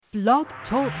Blog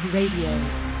Talk Radio.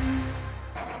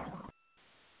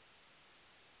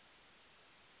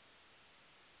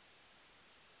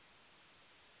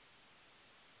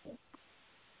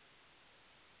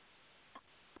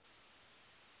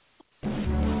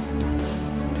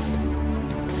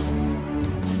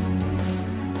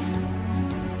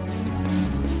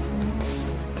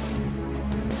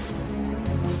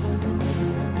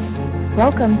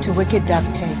 Welcome to Wicked Duct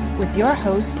Tape with your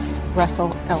host,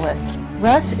 Russell Ellis.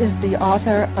 Russ is the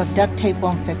author of Duct Tape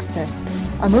Won't Fix This,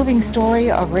 a moving story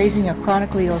of raising a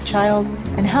chronically ill child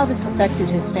and how this affected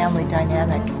his family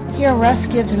dynamic. Here, Russ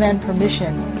gives men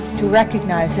permission to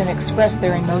recognize and express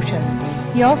their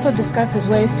emotions. He also discusses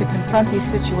ways to confront these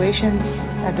situations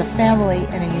as a family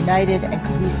in a united and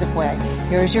cohesive way.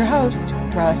 Here is your host,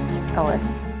 Russ Ellis.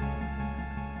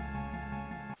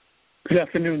 Good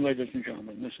afternoon, ladies and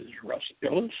gentlemen. This is Russ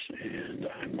Ellis, and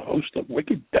I'm the host of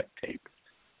Wicked Duct Tape.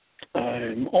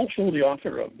 I'm also the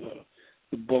author of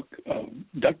the book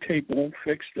Duct Tape Won't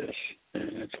Fix This,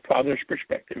 and it's a father's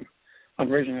perspective on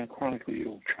raising a chronically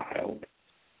ill child.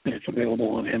 And it's available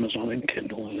on Amazon and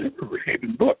Kindle and at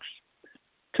Raven Books.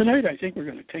 Tonight, I think we're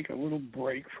going to take a little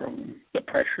break from the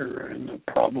pressure and the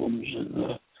problems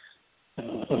and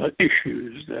the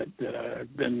issues that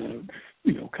have been,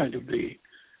 kind of the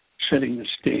setting the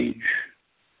stage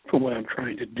for what I'm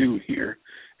trying to do here.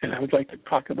 And I would like to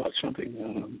talk about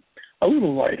something a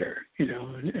little lighter,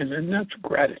 and that's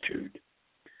gratitude.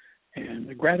 And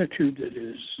the gratitude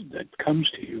that comes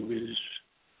to you is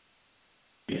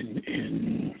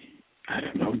in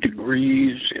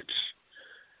degrees. It's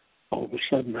all of a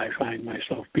sudden I find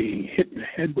myself being hit in the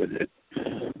head with it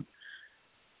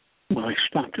when I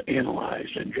stop to analyze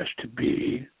and just to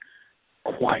be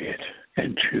quiet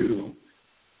and to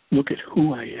look at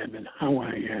who I am and how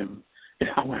I am and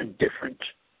how I'm different.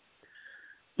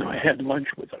 Now, I had lunch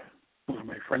with one of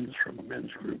my friends from a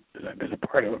men's group that I've been a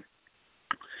part of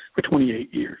for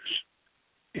 28 years,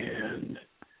 and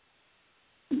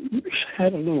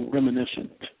had a little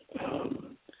reminiscent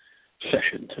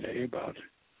session today about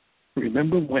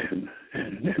remember when,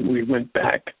 and we went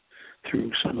back through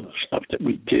some of the stuff that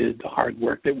we did, the hard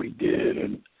work that we did,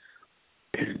 and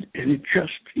it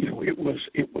just, it was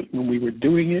when we were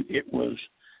doing it, it was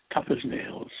tough as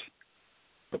nails.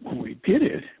 But when we did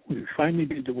it, we finally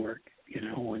did the work,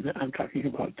 and I'm talking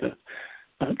about the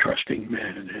trusting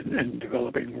men and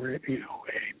developing,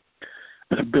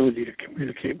 an ability to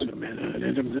communicate with them at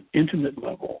an intimate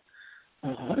level,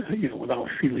 without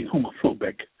feeling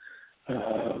homophobic.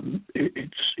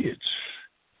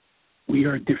 We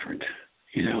are different,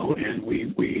 and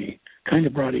we kind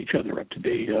of brought each other up to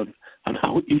date on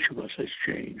how each of us has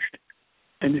changed.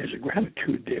 And there's a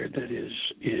gratitude there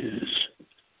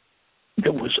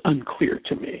that was unclear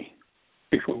to me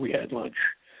before we had lunch,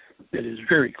 that is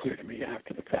very clear to me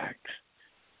after the fact,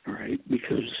 all right?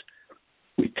 Because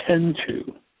we tend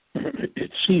to,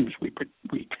 it seems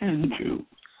we tend to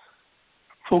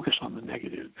focus on the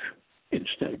negative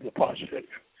instead of the positive.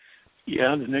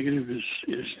 Yeah, the negative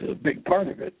is a big part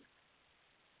of it,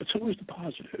 but so is the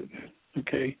positive,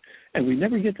 okay? And we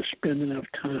never get to spend enough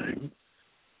time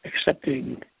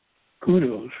accepting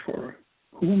kudos for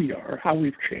who we are, how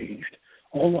we've changed,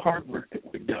 all the hard work that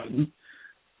we've done,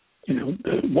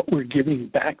 what we're giving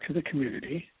back to the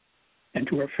community and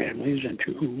to our families and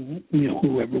to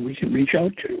whoever we can reach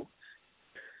out to.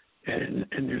 And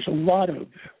there's a lot of,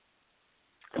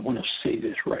 I want to say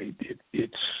this right,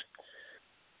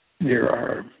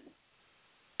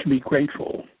 to be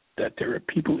grateful that there are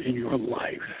people in your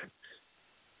life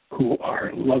who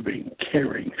are loving,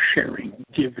 caring, sharing,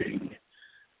 giving,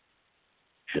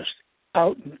 just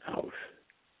out and out,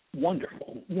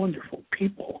 wonderful, wonderful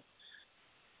people.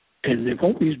 And they've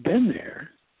always been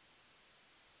there,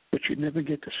 but you never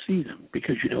get to see them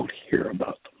because you don't hear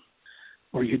about them,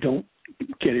 or you don't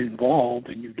get involved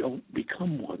and you don't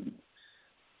become one.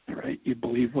 All right, you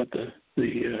believe what the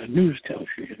news tells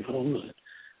you.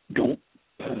 Don't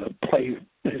play.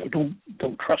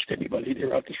 Don't trust anybody.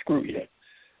 They're out to screw you.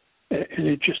 And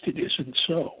it isn't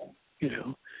so.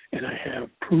 And I have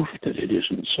proof that it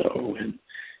isn't so. And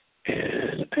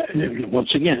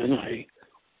once again, I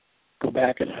go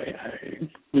back and I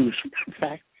lose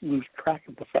track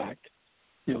of the fact,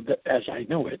 that as I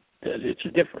know it, that it's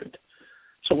different.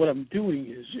 So what I'm doing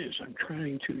is I'm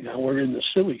trying to, now we're in the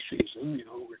silly season,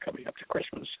 we're coming up to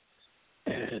Christmas,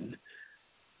 and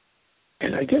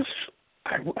I guess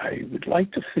I would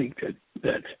like to think that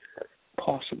that's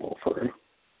possible for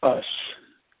us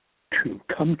to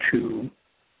come to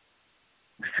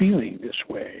feeling this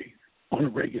way on a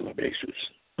regular basis,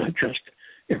 not just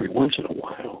every once in a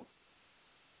while,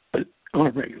 but on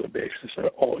a regular basis,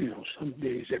 some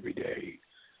days, every day.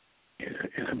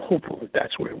 And I'm hopeful that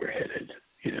that's where we're headed.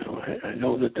 I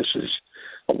know that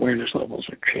awareness levels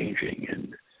are changing,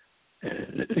 and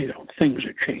things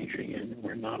are changing, and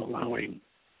we're not allowing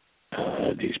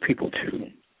these people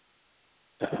to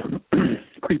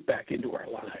creep back into our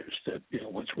lives. That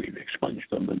once we've expunged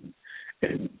them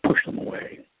and pushed them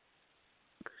away.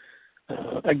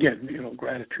 Again,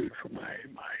 gratitude for my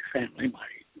family.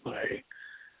 My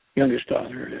youngest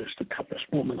daughter is the toughest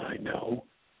woman I know.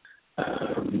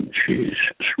 She's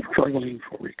struggling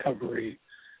for recovery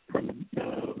from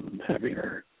having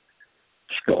her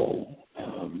skull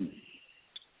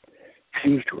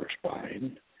fused to her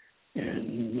spine,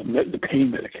 and the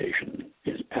pain medication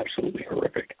is absolutely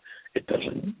horrific. It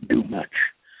doesn't do much.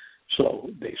 So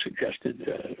they suggested,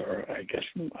 or I guess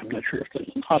I'm not sure if the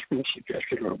hospital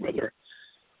suggested or whether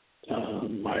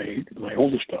my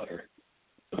oldest daughter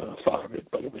thought of it,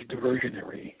 but it was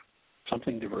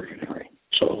something diversionary.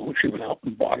 So she went out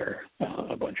and bought her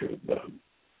a bunch of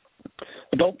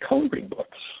adult coloring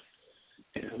books,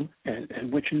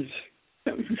 and which is,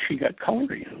 she got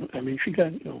coloring. I mean, she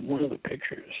got one of the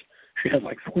pictures. She had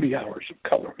like 40 hours of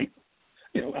coloring.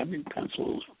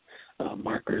 Pencils,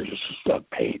 markers,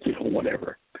 paint,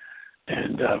 whatever.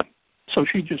 And so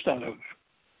she just out of,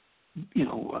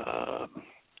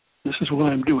 this is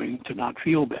what I'm doing to not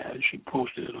feel bad. She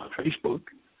posted it on Facebook.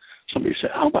 Somebody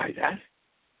said, I'll buy that.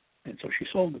 And so she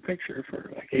sold the picture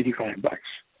for like $85.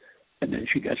 And then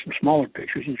she got some smaller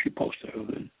pictures and she posted them.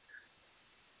 And,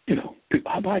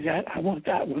 people, I'll buy that. I want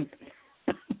that one.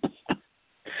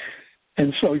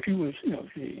 And so she was,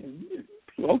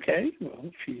 okay.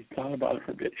 Well, she thought about it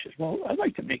for a bit. She says, well, I'd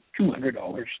like to make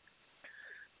 $200.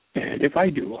 And if I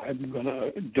do, I'm going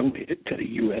to donate it to the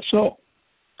USO.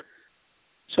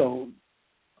 So,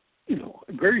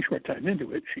 a very short time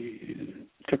into it, she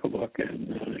took a look,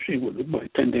 and she was about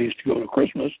 10 days to go to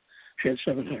Christmas. She had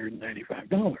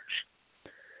 $795.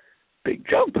 Big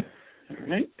jump, all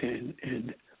right?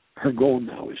 And her goal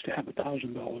now is to have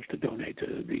 $1,000 to donate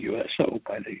to the USO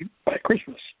by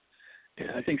Christmas.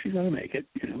 And I think she's going to make it.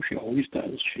 She always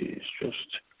does. She's just,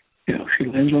 she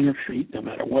lands on her feet no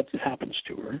matter what happens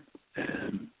to her.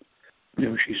 And,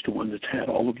 she's the one that's had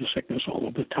all of the sickness all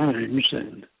of the times.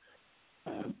 And,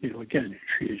 again,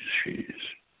 she's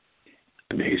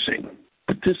amazing.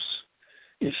 But this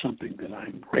is something that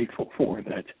I'm grateful for,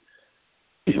 that,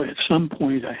 at some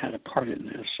point I had a part in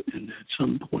this, and at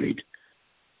some point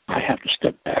I have to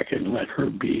step back and let her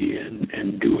be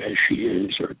and do as she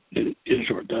is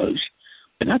or does.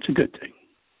 And that's a good thing,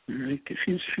 right? Because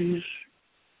she's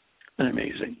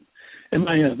amazing. And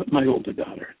my older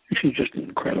daughter, she's just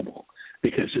incredible,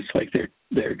 because it's like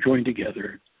they're joined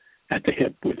together at the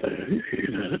hip with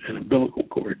an umbilical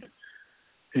cord.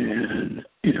 And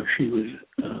she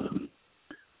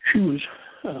was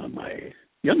my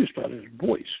youngest daughter's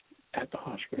voice at the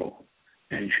hospital,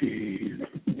 and she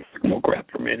no crap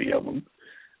from any of them.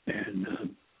 And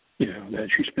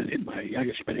that my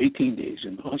youngest spent 18 days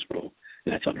in the hospital,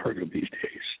 and that's unheard of these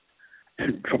days.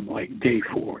 And from like day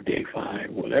 4, day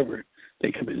 5, whatever,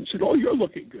 they come in and said, "Oh, you're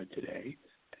looking good today.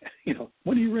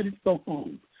 When are you ready to go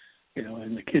home?"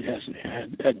 And the kid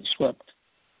hadn't slept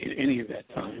in any of that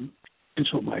time. And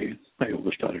so my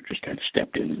oldest daughter just kind of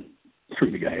stepped in and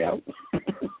threw the guy out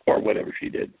or whatever she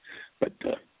did. But,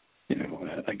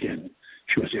 again,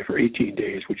 she was there for 18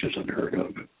 days, which is unheard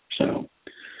of. So,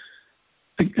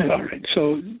 all right.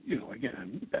 So,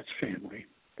 again, that's family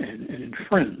and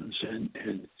friends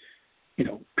and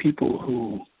people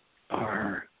who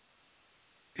are,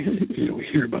 we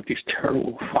hear about these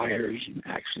terrible fires and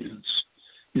accidents,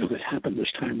 that happen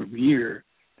this time of year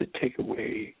that take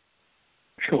away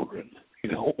children,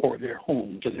 or their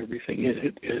homes and everything in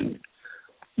it. And,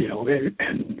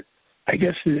 and I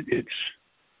guess it's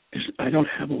I don't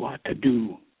have a lot to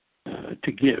do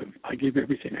to give. I give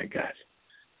everything I got,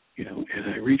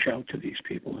 and I reach out to these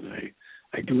people, and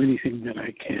I do anything that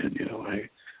I can.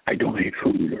 I donate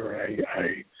food, or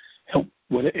I help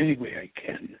any way I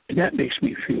can. And that makes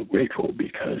me feel grateful,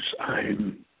 because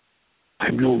I'm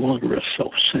no longer a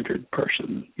self-centered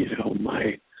person.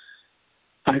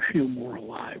 I feel more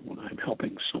alive when I'm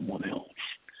helping someone else,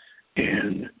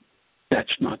 and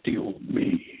that's not the old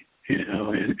me,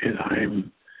 and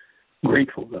I'm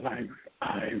grateful that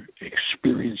I've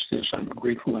experienced this. I'm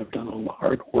grateful I've done all the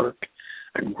hard work.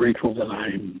 I'm grateful that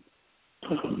I'm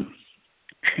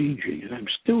changing, and I'm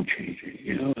still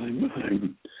changing.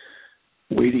 I'm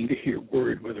waiting to hear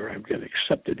word whether I'm going to get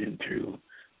accepted into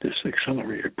this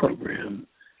accelerator program,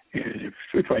 and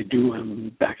if I do, I'm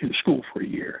back in school for a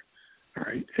year. All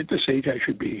right, at this age, I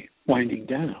should be winding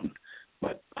down,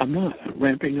 but I'm not. I'm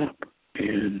ramping up,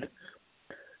 and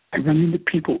I run into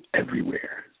people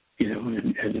everywhere,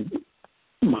 and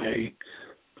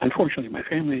unfortunately, my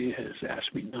family has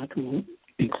asked me not to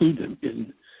include them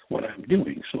in what I'm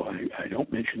doing, so I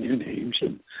don't mention their names,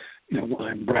 and, when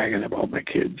I'm bragging about my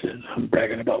kids, and I'm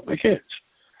bragging about my kids.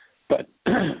 But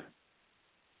I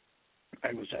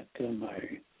was at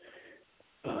my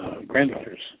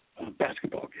granddaughter's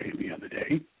basketball game the other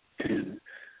day, and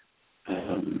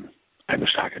I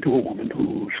was talking to a woman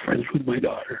who's friends with my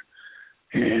daughter,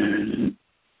 and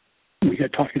we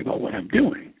got talking about what I'm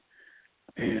doing,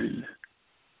 and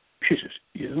she says,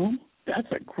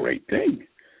 that's a great thing.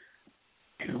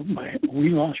 We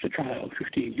lost a child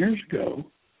 15 years ago,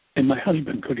 and my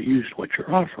husband could have used what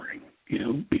you're offering,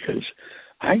 because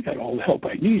I got all the help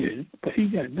I needed, but he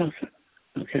got nothing,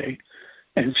 okay?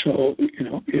 And so,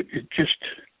 it just,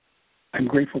 I'm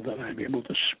grateful that I'm able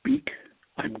to speak.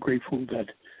 I'm grateful that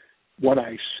what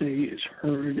I say is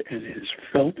heard and is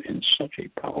felt in such a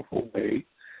powerful way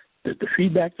that the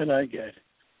feedback that I get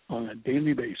on a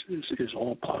daily basis is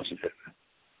all positive.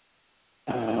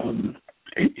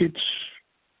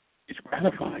 It's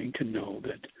gratifying to know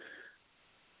that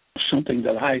something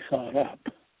that I thought up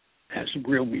has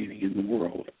real meaning in the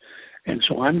world. And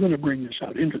so I'm going to bring this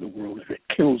out into the world if it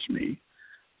kills me.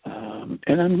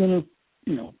 And I'm going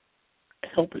to,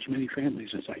 help as many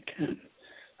families as I can.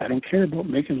 I don't care about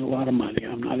making a lot of money.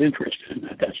 I'm not interested in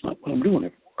that. That's not what I'm doing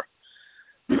it for.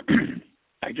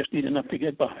 I just need enough to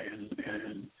get by,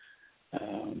 and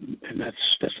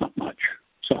that's not much.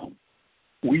 So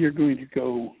we are going to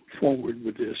go forward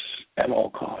with this at all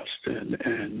costs,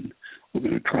 and we're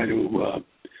going to try to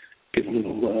get a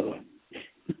little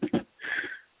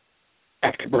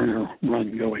afterburner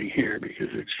run going here, because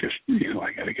it's just,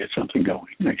 I got to get something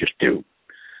going, and I just do.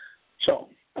 So,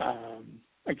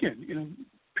 again,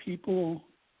 people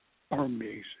are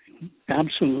amazing,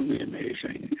 absolutely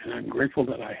amazing, and I'm grateful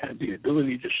that I had the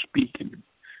ability to speak and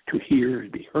to hear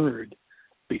and be heard,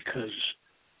 because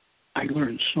I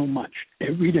learn so much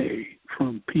every day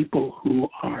from people who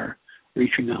are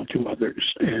reaching out to others.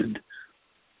 And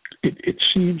it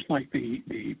seems like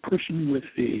the person with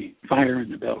the fire in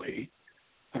the belly,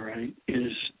 all right,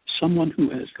 is someone who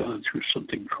has gone through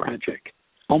something tragic,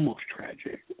 almost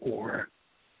tragic, or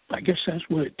I guess that's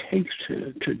what it takes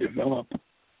to develop,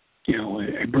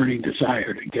 a burning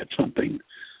desire to get something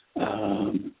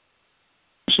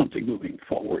moving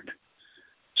forward.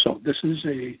 So this is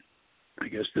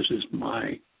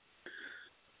my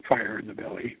fire in the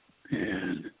belly.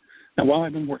 And now, while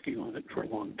I've been working on it for a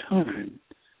long time,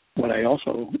 what I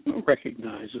also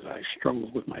recognize is I struggle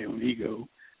with my own ego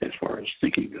as far as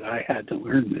thinking that I had to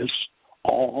learn this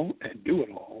all and do it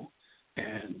all.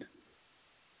 And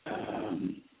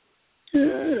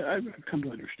I've come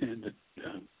to understand that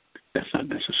that's not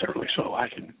necessarily so. I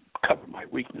can cover my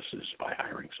weaknesses by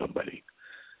hiring somebody.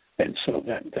 And so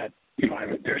that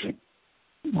there's a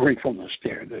gratefulness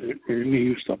there that it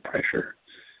relieves the pressure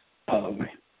of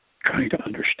trying to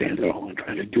understand it all and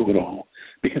trying to do it all,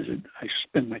 because I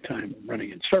spend my time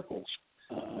running in circles,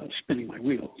 spinning my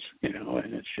wheels,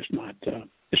 and it's just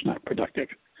not productive.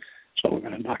 So we're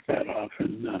going to knock that off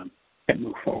and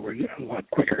move forward a lot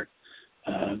quicker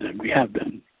than we have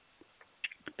been.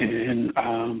 And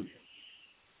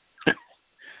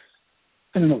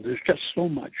I don't know, there's just so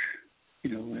much,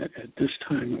 at this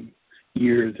time of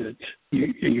year that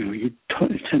you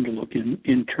tend to look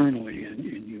internally and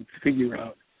you figure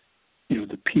out,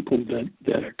 the people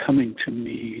that are coming to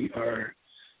me are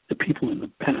the people in the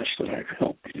past that I've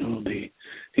helped, the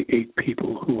 8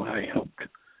 people who I helped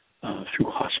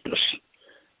through hospice.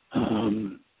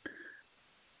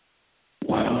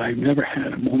 While I've never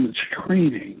had a moment's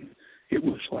training, it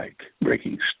was like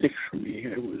breaking sticks for me.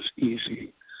 It was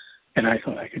easy, and I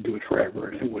thought I could do it forever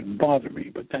and it wouldn't bother me,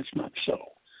 but that's not so.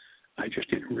 I just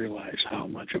didn't realize how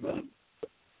much of a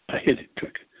hit it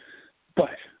took.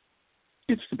 But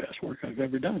it's the best work I've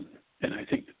ever done. And I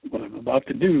think what I'm about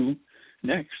to do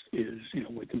next is,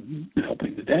 with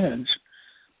helping the dads,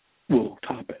 will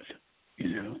top it,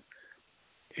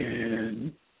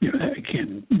 And,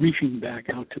 again, reaching back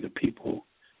out to the people,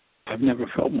 I've never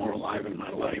felt more alive in my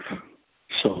life.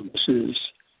 So this is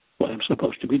what I'm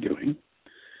supposed to be doing.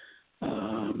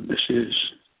 This is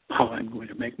how I'm going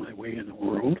to make my way in the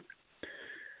world.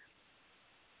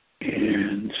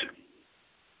 And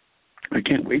I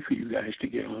can't wait for you guys to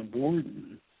get on board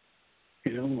and,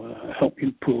 help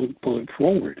you pull it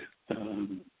forward.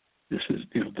 This is,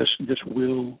 this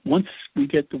will, once we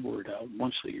get the word out,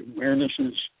 once the awareness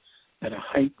is at a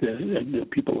height that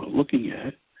people are looking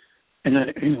at, And I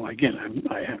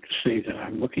have to say that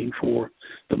I'm looking for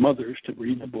the mothers to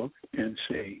read the book and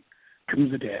say to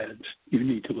the dads, you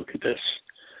need to look at this.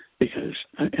 Because,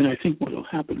 and I think what will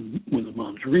happen when the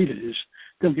moms read it is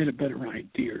they'll get a better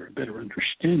idea, a better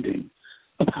understanding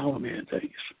of how a man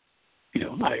thinks.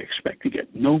 I expect to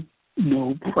get no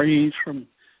praise from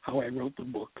how I wrote the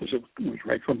book because it was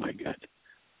right from my gut.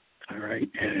 All right,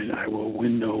 and I will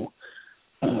win no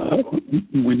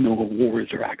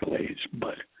awards or accolades.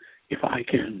 But if I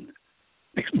can,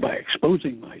 by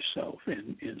exposing myself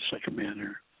in such a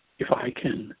manner, if I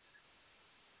can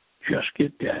just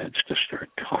get dads to start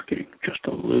talking just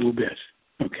a little bit,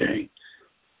 okay,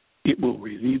 it will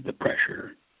relieve the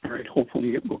pressure. All right,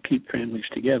 hopefully it will keep families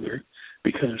together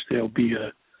because there'll be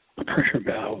a pressure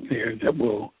valve there that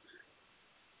will,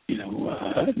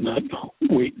 not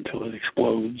wait until it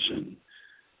explodes, and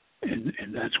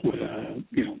that's what,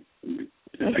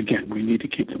 again, we need to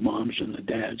keep the moms and the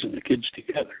dads and the kids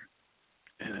together.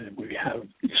 And we have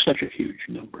such a huge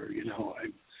number,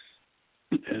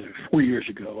 4 years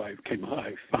ago, I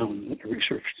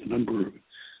researched the number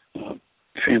of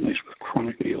families with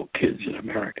chronically ill kids in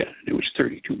America, and it was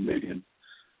 32 million.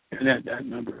 And that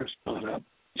number has gone up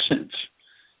since.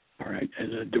 All right,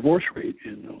 and the divorce rate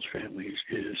in those families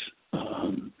is,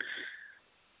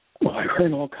 I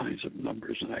heard all kinds of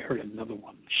numbers, and I heard another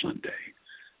one Sunday.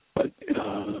 But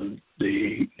the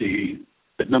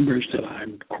numbers that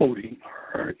I'm quoting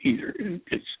are either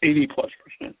it's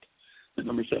 80+%. The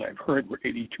numbers that I've heard were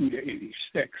 82 to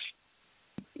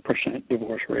 86%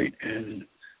 divorce rate, and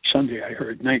Sunday I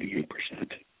heard 98%.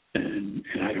 And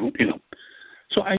I don't, so I